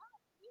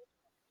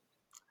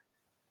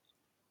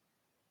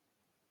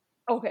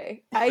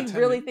 Okay, I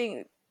really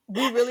think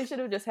we really should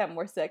have just had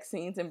more sex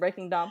scenes in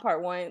Breaking Dawn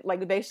Part 1.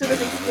 Like, they should have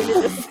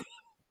extended this.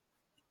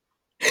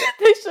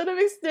 They should have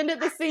extended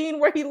the scene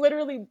where he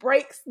literally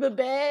breaks the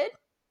bed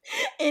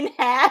in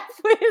half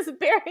with his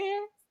bare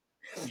hands.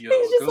 He's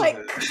just like,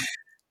 it's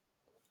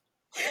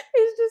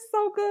just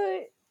so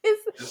good.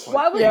 It's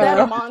why was that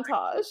a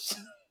montage?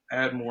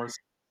 Add more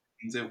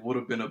scenes, it would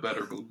have been a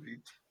better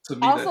movie. To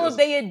me, also, if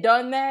they had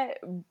done that,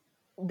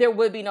 there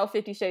would be no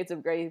 50 Shades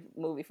of Grey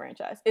movie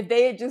franchise. If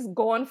they had just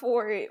gone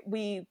for it,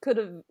 we could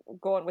have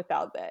gone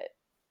without that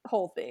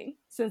whole thing.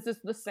 Since it's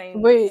the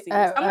same series.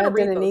 I'm going to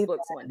read those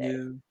books one day.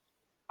 Yeah.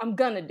 I'm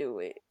going to do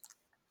it.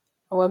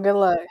 Well, good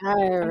luck.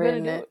 I ain't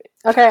reading it.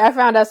 Okay, I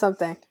found out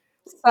something.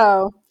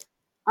 So,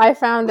 I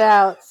found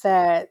out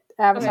that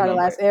Avatar The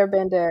Last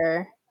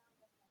Airbender,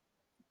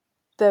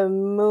 the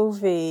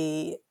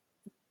movie,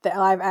 the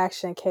live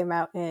action came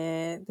out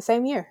in the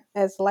same year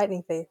as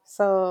Lightning Thief.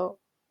 So,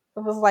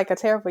 it was like a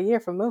terrible year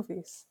for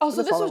movies. Oh,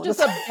 so this was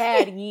just a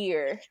bad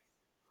year.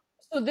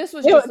 So this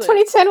was just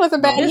 2010 was a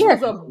bad year.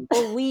 This was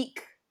a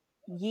bleak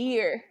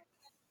year.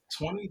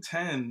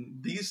 2010,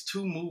 these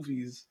 2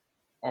 movies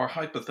are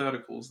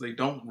hypotheticals. They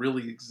don't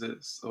really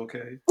exist,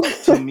 okay?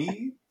 To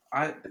me,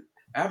 Avatar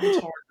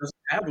doesn't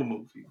have a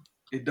movie.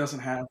 It doesn't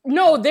have...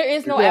 No, there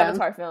is no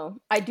Avatar film.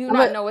 I do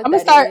not know what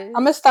that is. I'm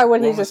going to start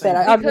what he just said.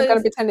 I'm just going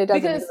to pretend it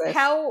doesn't exist.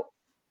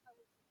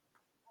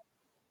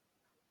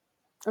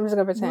 I'm just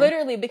going to pretend.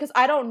 Literally, because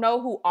I don't know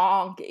who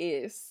Aang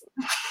is.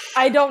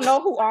 I don't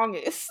know who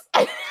Aang is.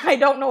 I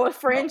don't know a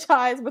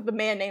franchise with a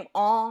man named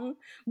Aang,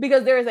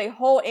 because there is a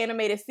whole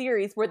animated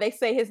series where they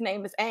say his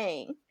name is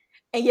Aang,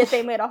 and yet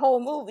they made a whole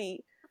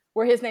movie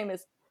where his name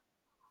is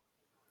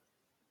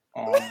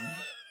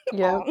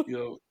Yeah.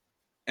 Yo,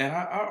 and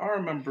I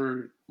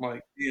remember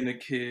like being a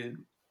kid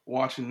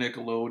watching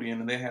Nickelodeon,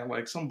 and they had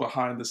like some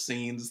behind the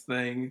scenes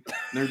thing. And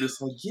they're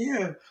just like,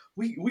 yeah,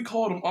 we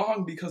called him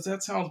Aang because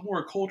that sounds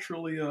more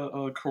culturally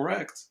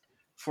correct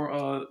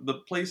for the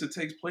place it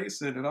takes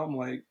place in. And I'm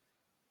like,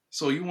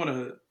 so you want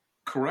to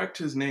correct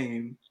his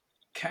name,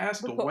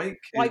 cast a white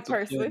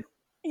person,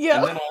 yeah,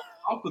 and then on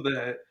top of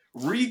that,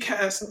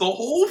 recast the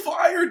whole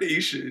Fire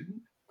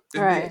Nation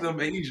and make them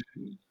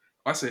Asian.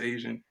 I said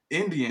Asian,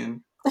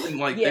 Indian, and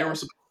like they were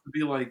supposed to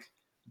be like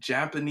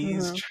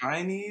Japanese,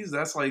 Chinese.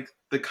 That's like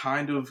the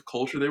kind of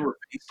culture they were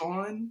based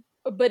on.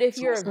 But if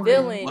you're a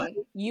villain,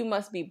 you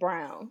must be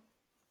brown.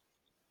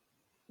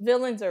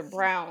 Villains are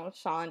brown,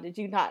 Sean. Did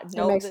you not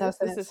know this? No,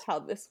 this is how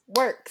this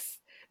works.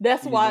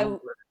 That's why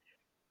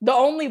the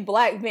only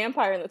black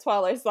vampire in the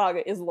Twilight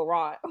Saga is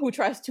Laurent, who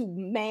tries to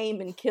maim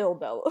and kill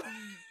Bella.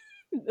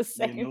 The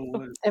same. You know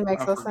what? It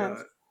makes no sense.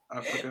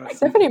 I forgot.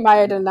 Stephenie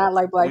Meyer did not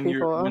like black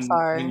people. I'm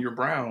sorry. When you're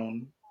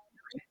brown,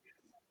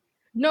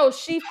 No,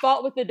 she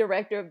fought with the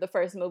director of the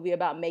first movie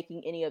about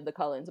making any of the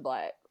Cullens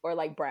black or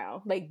like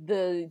brown. Like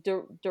the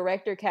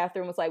director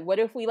Catherine was like, "What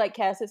if we like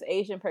cast this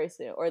Asian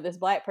person or this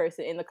black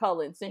person in the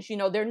Cullens, since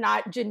they're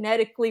not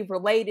genetically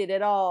related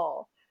at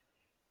all?"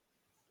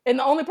 And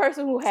the only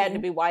person who had to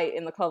be white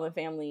in the Cullen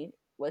family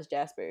was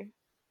Jasper,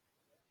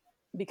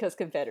 because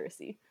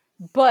Confederacy.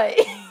 But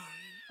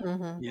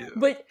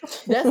but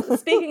that's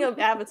speaking of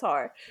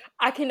Avatar,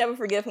 I can never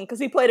forgive him because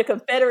he played a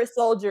Confederate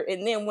soldier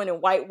and then went and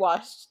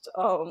whitewashed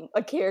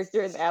a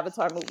character in the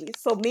Avatar movie.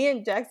 So me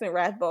and Jackson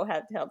Rathbone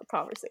had to have a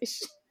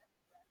conversation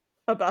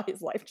about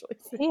his life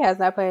choices. He has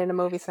not played in the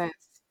movie since.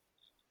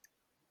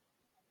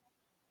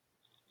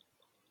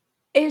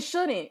 It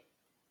shouldn't.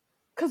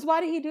 Because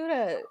why did he do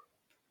that?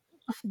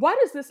 Why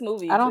does this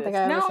movie exist? I don't think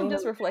I ever now seen I'm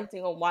just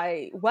reflecting on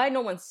why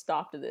no one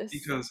stopped this.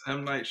 Because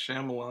M. Night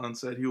Shyamalan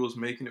said he was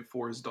making it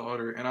for his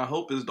daughter, and I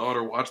hope his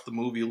daughter watched the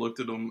movie, looked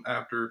at him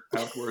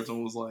afterwards,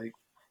 and was like,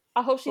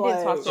 I hope she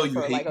didn't talk to him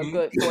for like a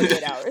good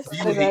 48 hours. Do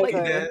you hate me,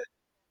 Dad?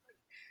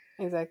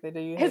 Exactly. Do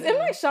you Has hate M.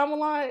 Night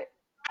Shyamalan?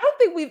 I don't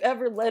think we've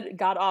ever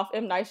got off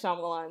M. Night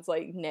Shyamalan's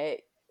like neck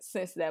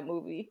since that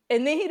movie.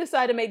 And then he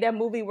decided to make that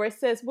movie where it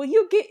says, "Will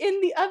you get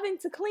in the oven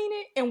to clean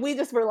it?" And we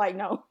just were like,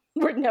 "No,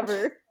 we're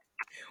never.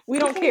 We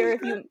don't care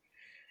if you."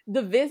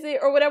 The Visit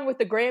or whatever with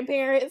the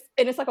grandparents,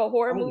 and it's like a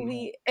horror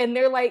movie, and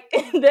they're like,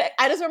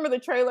 I just remember the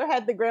trailer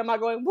had the grandma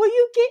going, "Will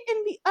you get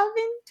in the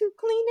oven to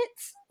clean it?"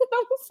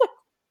 I was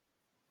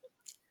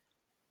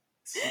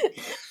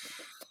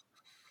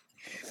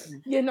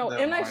like,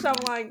 M. Night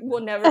Shyamalan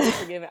will never be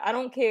forgiven. I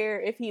don't care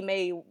if he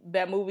made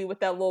that movie with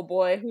that little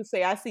boy who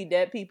say, "I see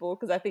dead people,"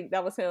 because I think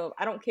that was him.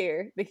 I don't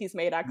care that he's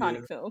made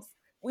iconic films.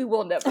 We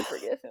will never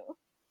forgive him.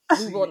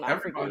 We will not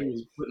everybody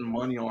was putting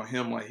money on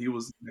him like he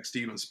was like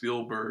Steven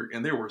Spielberg,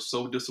 and they were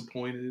so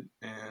disappointed,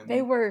 and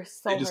they were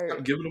so they just hurt.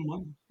 kept giving him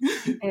money.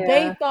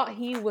 They thought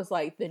he was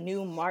like the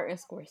new Martin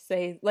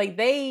Scorsese.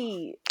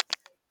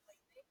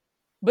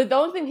 But the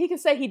only thing he can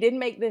say, he didn't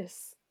make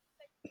this.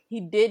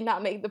 He did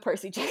not make the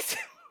Percy Jackson.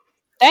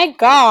 Thank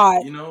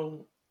God.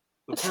 The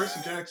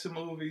Percy Jackson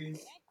movie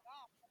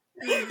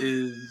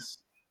is...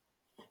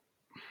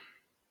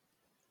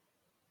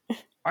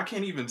 I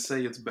can't even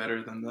say it's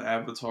better than the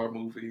Avatar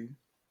movie.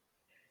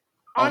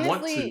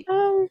 Honestly, I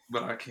want to,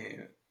 but I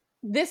can't.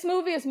 This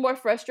movie is more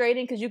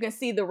frustrating because you can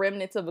see the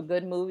remnants of a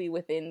good movie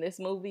within this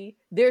movie.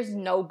 There's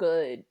no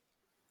good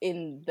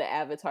in the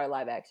Avatar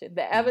live action.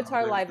 The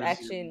Avatar live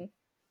action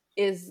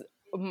is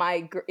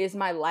my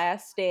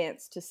last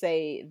stance to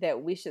say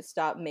that we should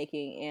stop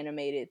making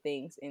animated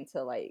things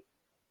into like...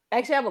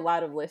 Actually, I have a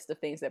lot of lists of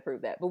things that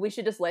prove that, but we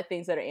should just let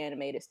things that are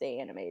animated stay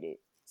animated.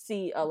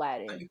 See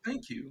Aladdin.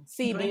 Thank you.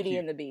 See Beauty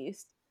and the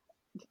Beast.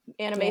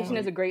 Animation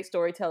is a great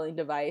storytelling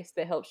device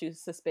that helps you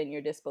suspend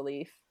your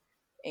disbelief.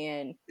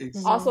 And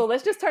also,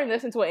 let's just turn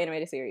this into an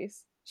animated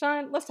series.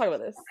 Sean, let's talk about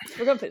this.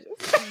 We're gonna pitch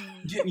this.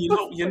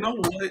 You know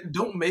what?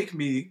 Don't make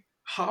me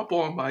hop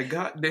on my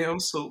goddamn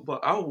soapbox.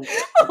 I will.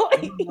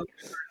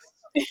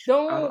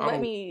 Don't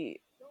let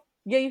me.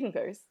 Yeah, you can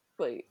curse.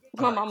 Like,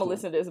 my mama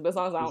listen to this, but as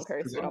long as I don't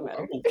curse, it don't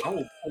matter. I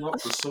will pull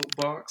up the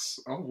soapbox.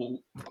 I will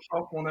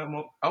hop on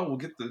that. I will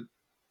get the...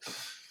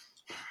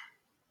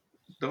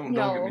 Don't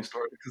get me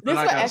started. This will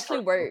actually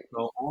work.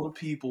 All the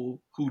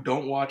people who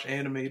don't watch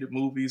animated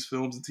movies,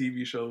 films, and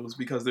TV shows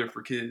because they're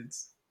for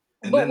kids.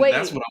 And but wait,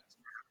 that's what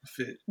I'm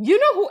fit. You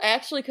know who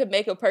actually could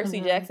make a Percy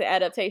Jackson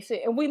adaptation?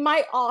 And we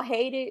might all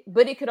hate it,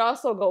 but it could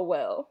also go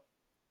well.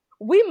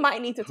 We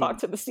might need to talk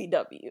to the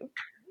CW.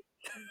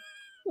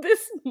 This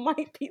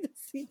might be the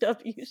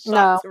CW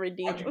shot to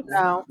redeem him.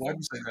 Why'd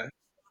you say that?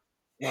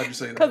 Why'd you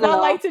say that? Because I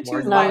like to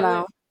choose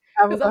violence.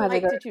 Because I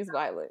like to choose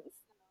violence.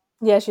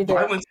 Yes, you do.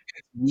 Violence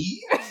against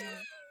me?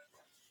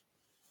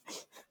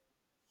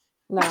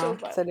 No,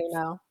 City,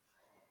 no.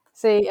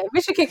 See,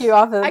 we should kick you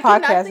off of the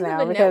podcast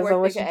now because of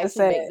what you just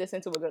said. Make this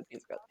into a good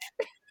piece,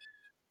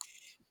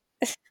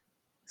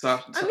 I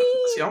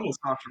mean, see, I'm with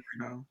Sasha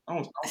right now. I'm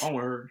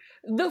with her.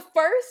 The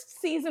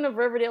first season of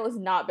Riverdale is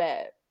not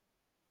bad.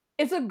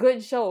 It's a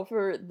good show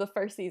for the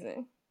first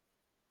season.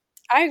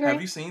 I agree.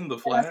 Have you seen The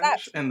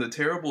Flash and the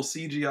terrible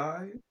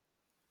CGI?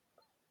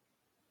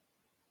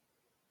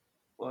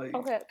 Like,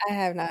 okay, I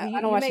have not. I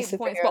don't watch the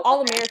points, but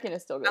All American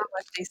is still good.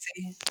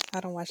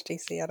 I don't watch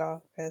DC at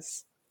all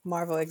because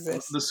Marvel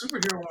exists. The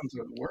superhero ones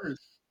are the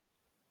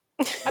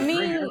worst. I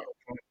mean,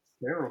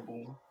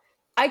 terrible.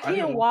 I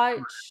can't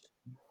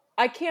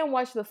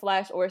watch The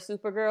Flash or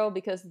Supergirl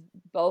because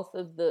both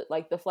of the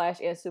Flash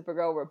and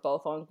Supergirl were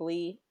both on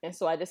Glee, and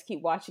so I just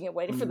keep watching it,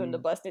 waiting for them to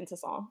bust into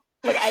song.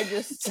 Like I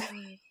just,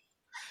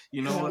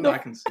 you know what? I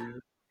can see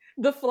it.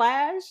 The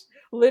Flash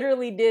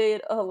literally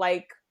did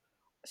a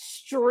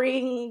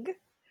string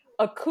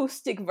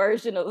acoustic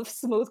version of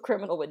Smooth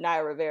Criminal with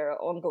Naya Rivera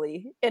on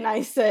Glee, and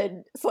I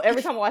said, so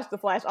every time I watch The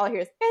Flash, all I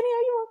hear is, "Annie,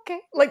 are you okay?"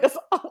 Like that's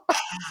all.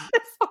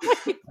 That's all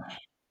I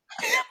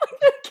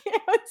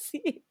can't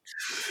see.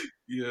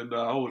 Yeah, no,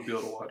 I wouldn't be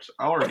able to watch.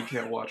 I already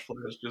can't watch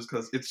Flash just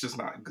because it's just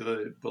not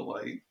good. But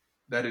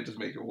that'd just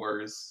make it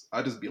worse.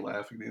 I'd just be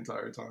laughing the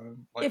entire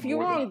time. If you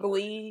were on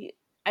Glee,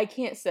 I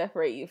can't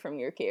separate you from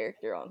your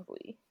character on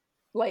Glee.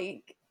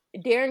 Like,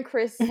 Darren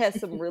Criss has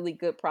some really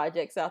good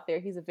projects out there.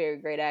 He's a very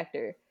great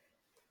actor,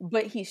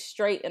 but he's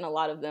straight in a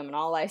lot of them, and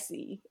all I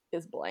see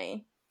is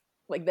Blaine.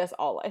 Like, that's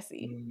all I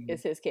see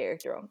is his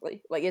character on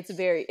Glee. Like,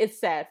 it's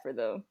sad for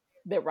them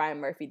that Ryan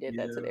Murphy did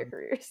that to their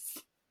careers.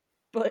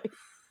 But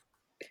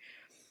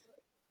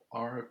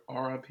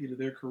R.I.P. to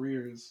their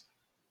careers.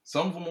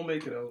 Some of them will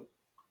make it out.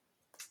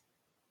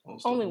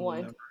 Most only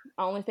one.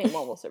 I only think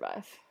one will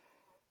survive.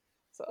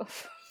 So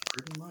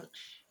pretty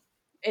much.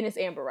 And it's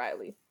Amber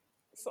Riley.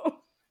 So.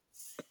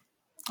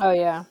 Oh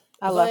yeah,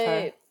 I love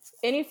her.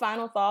 Any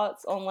final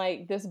thoughts on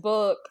like this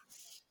book?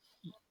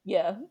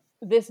 Yeah,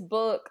 this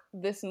book,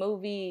 this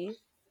movie,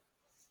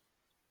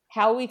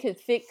 how we could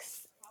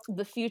fix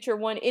the future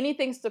one.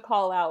 Anything's to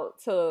call out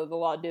to the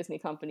Walt Disney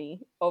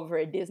Company over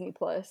at Disney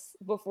Plus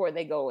before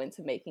they go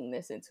into making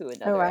this into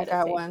another adaptation.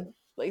 I got one.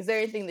 Like, is there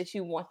anything that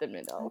you want them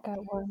to know? I got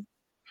one.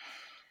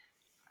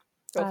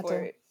 Go for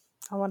it.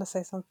 I want to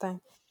say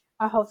something.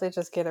 I hope they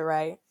just get it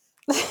right.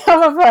 I'm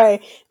gonna pray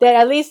that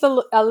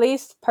at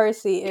least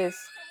Percy is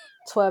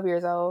 12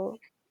 years old,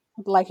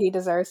 like he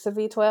deserves to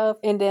be 12,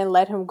 and then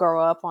let him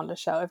grow up on the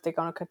show if they're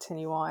going to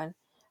continue on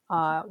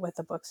with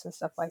the books and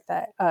stuff like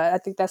that. I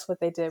think that's what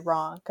they did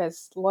wrong,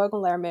 because Logan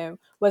Lerman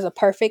was a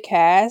perfect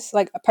cast,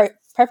 like a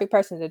perfect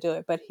person to do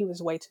it, but he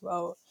was way too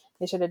old.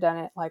 They should have done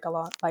it like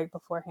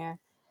beforehand.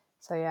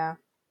 So yeah,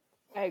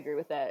 I agree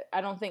with that.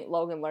 I don't think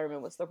Logan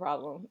Lerman was the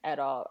problem at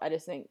all. I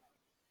just think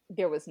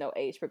there was no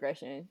age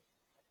progression.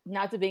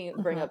 Not to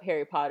bring up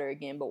Harry Potter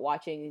again, but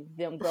watching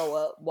them grow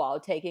up while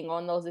taking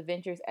on those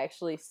adventures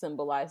actually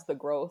symbolized the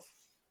growth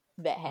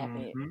that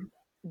happened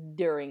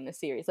during the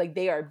series. Like,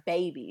 they are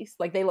babies.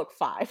 Like, they look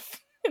 5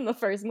 in the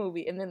first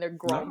movie, and then they're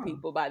grown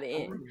people by the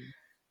end.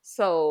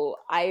 So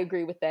I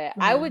agree with that.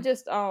 I would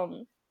just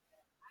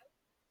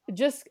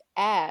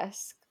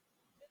ask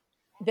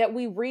that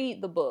we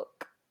read the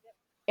book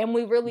and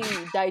we really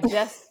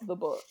digest the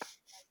book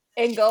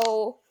and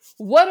go,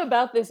 what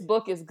about this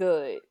book is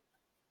good?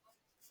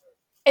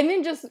 And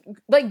then just,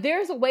 like,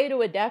 there's a way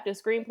to adapt a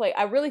screenplay.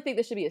 I really think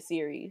this should be a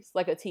series,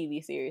 like a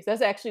TV series.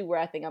 That's actually where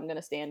I think I'm going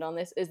to stand on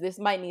this, is this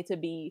might need to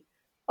be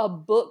a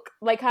book,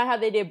 like how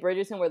they did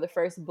Bridgerton, where the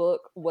first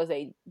book was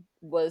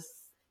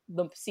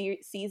the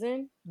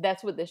season.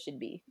 That's what this should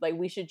be. Like,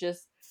 we should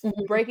just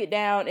break it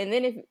down. And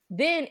then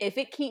if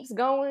it keeps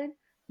going,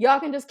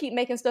 y'all can just keep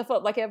making stuff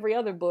up like every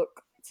other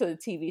book to the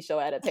TV show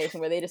adaptation,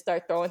 where they just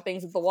start throwing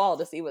things at the wall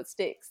to see what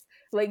sticks.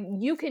 Like,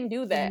 you can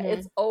do that.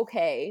 It's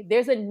okay.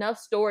 There's enough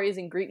stories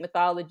in Greek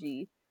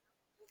mythology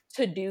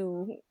to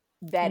do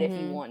that if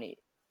you want it.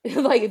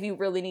 Like, if you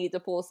really need to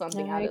pull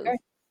something out of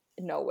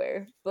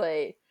nowhere.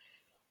 But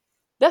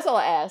that's all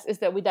I ask, is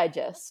that we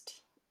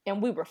digest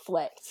and we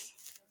reflect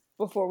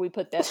before we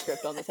put that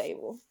script on the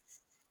table.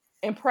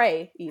 And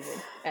pray, even,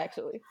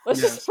 actually. Let's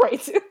just pray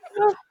too.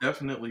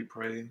 Definitely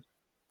pray.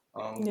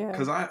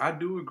 Because I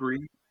do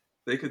agree.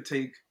 They could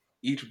take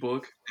each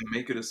book and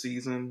make it a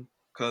season.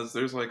 Because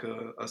there's like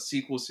a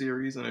sequel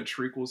series and a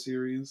trequel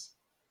series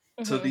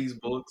to these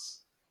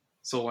books.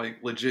 So, like,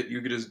 legit,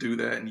 you could just do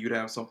that and you'd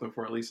have something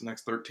for at least the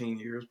next 13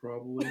 years,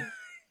 probably.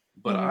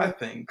 But I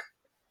think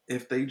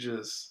if they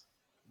just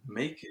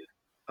make it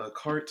a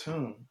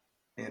cartoon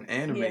and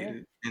animate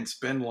it and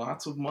spend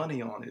lots of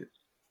money on it,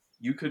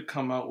 you could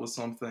come out with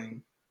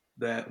something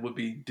that would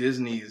be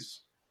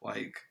Disney's,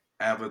 like,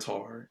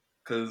 Avatar.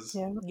 Because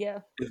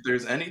if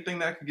there's anything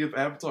that could give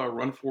Avatar a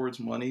run for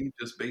its money,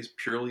 just based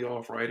purely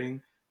off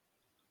writing,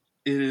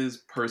 it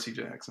is Percy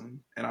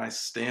Jackson. And I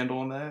stand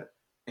on that.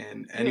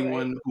 And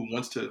anyone who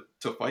wants to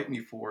fight me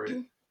for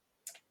it,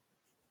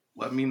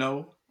 let me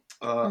know.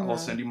 I'll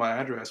send you my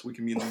address. We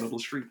can meet in the middle of the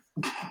street.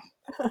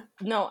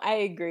 No, I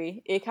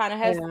agree. It kind of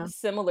has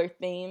similar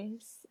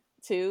themes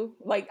too.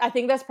 Like, I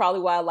think that's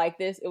probably why I like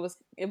this.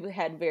 It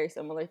had very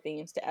similar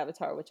themes to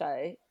Avatar, which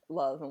I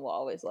love and will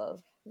always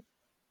love.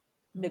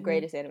 The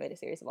greatest animated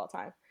series of all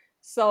time.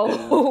 So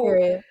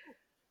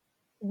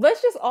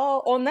let's just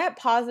all, on that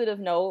positive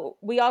note,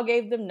 we all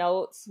gave them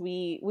notes.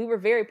 We were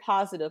very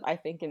positive, I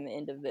think, in the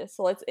end of this.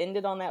 So let's end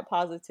it on that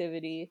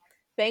positivity.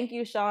 Thank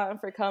you, Sean,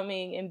 for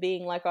coming and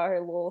being like our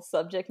little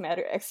subject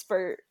matter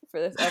expert for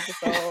this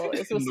episode.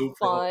 This was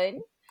fun.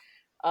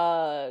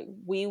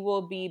 We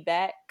will be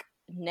back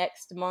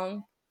next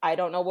month. I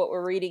don't know what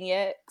we're reading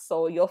yet,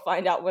 so you'll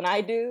find out when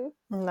I do.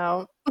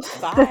 No.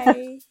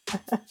 Bye.